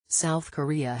South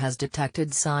Korea has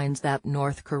detected signs that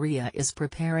North Korea is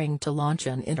preparing to launch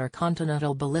an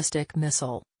intercontinental ballistic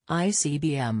missile,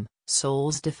 ICBM,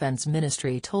 Seoul's defense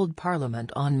ministry told Parliament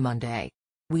on Monday.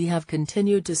 We have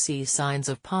continued to see signs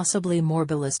of possibly more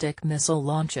ballistic missile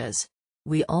launches.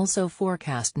 We also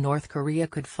forecast North Korea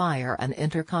could fire an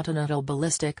intercontinental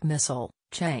ballistic missile,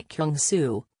 Chang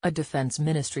Kyung-soo, a defense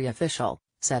ministry official,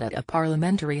 said at a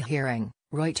parliamentary hearing,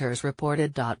 Reuters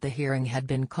reported. The hearing had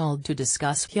been called to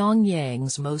discuss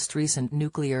Pyongyang's most recent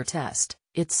nuclear test,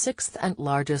 its sixth and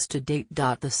largest to date.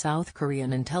 The South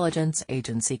Korean intelligence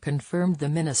agency confirmed the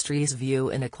ministry's view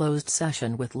in a closed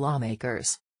session with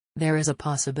lawmakers. There is a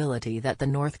possibility that the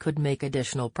North could make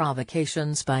additional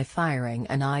provocations by firing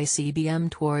an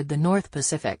ICBM toward the North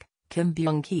Pacific, Kim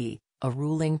Byung-ki, a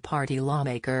ruling party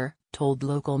lawmaker, told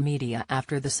local media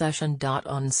after the session.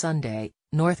 On Sunday,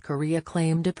 North Korea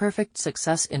claimed a perfect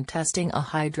success in testing a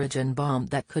hydrogen bomb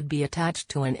that could be attached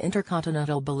to an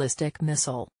intercontinental ballistic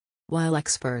missile. While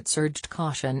experts urged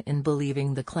caution in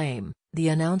believing the claim, the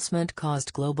announcement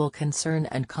caused global concern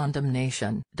and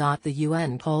condemnation. The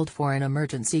UN called for an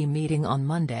emergency meeting on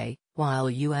Monday, while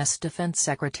U.S. Defense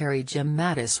Secretary Jim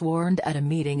Mattis warned at a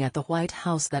meeting at the White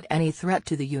House that any threat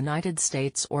to the United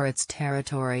States or its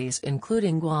territories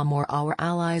including Guam or our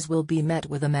allies will be met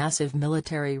with a massive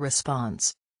military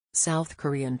response. South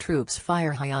Korean troops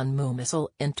fire Hyunmoo missile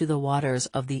into the waters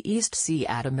of the East Sea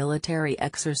at a military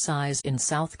exercise in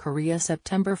South Korea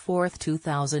September 4,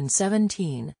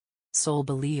 2017. Seoul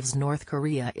believes North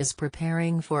Korea is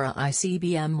preparing for a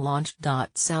ICBM launch.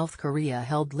 South Korea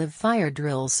held live-fire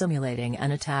drills simulating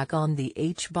an attack on the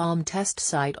H-bomb test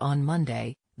site on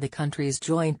Monday, the country's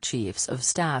Joint Chiefs of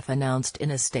Staff announced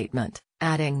in a statement,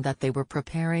 adding that they were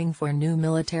preparing for new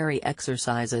military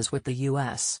exercises with the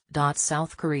U.S.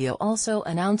 South Korea also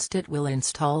announced it will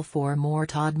install 4 more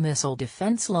THAAD missile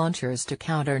defense launchers to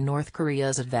counter North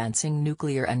Korea's advancing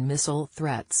nuclear and missile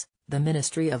threats, the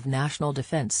Ministry of National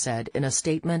Defense said in a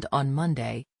statement on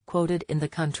Monday, quoted in the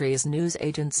country's news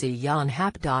agency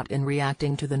Yonhap. In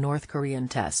reacting to the North Korean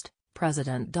test,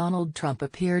 President Donald Trump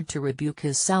appeared to rebuke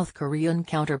his South Korean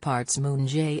counterpart's Moon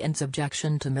Jae-in's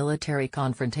objection to military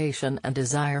confrontation and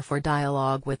desire for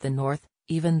dialogue with the North,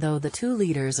 even though the two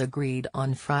leaders agreed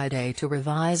on Friday to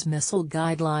revise missile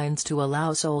guidelines to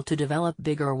allow Seoul to develop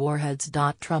bigger warheads.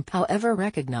 Trump however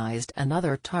recognized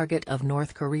another target of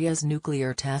North Korea's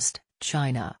nuclear test,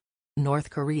 China. North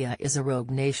Korea is a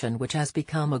rogue nation which has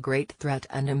become a great threat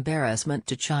and embarrassment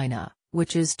to China,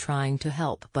 which is trying to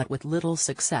help but with little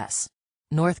success.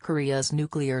 North Korea's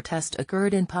nuclear test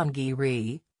occurred in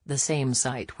Punggye-ri, the same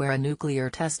site where a nuclear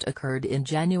test occurred in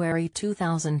January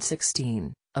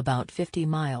 2016, about 50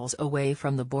 miles away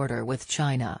from the border with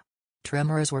China.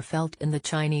 Tremors were felt in the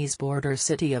Chinese border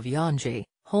city of Yanji,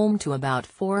 home to about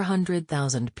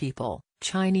 400,000 people,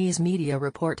 Chinese media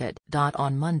reported.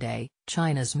 On Monday,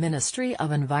 China's Ministry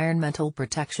of Environmental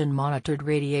Protection monitored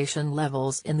radiation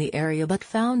levels in the area but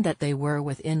found that they were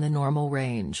within the normal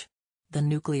range. The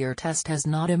nuclear test has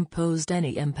not imposed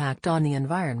any impact on the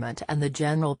environment and the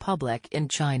general public in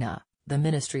China, the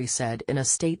ministry said in a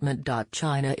statement.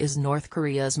 China is North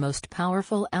Korea's most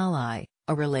powerful ally,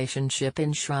 a relationship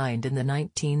enshrined in the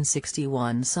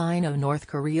 1961 Sino-North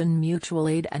Korean Mutual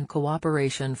Aid and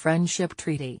Cooperation Friendship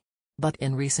Treaty. But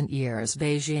in recent years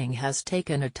Beijing has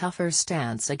taken a tougher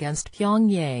stance against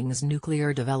Pyongyang's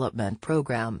nuclear development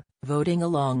program, voting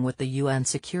along with the UN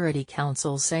Security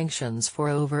Council sanctions for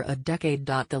over a decade.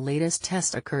 The latest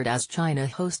test occurred as China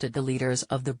hosted the leaders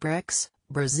of the BRICS,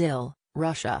 Brazil,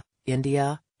 Russia,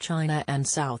 India, China and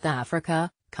South Africa,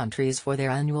 countries for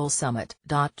their annual summit.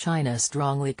 China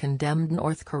strongly condemned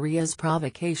North Korea's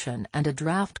provocation, and a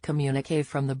draft communique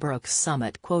from the BRICS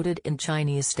summit quoted in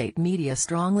Chinese state media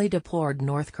strongly deplored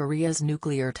North Korea's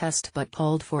nuclear test but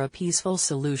called for a peaceful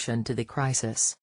solution to the crisis.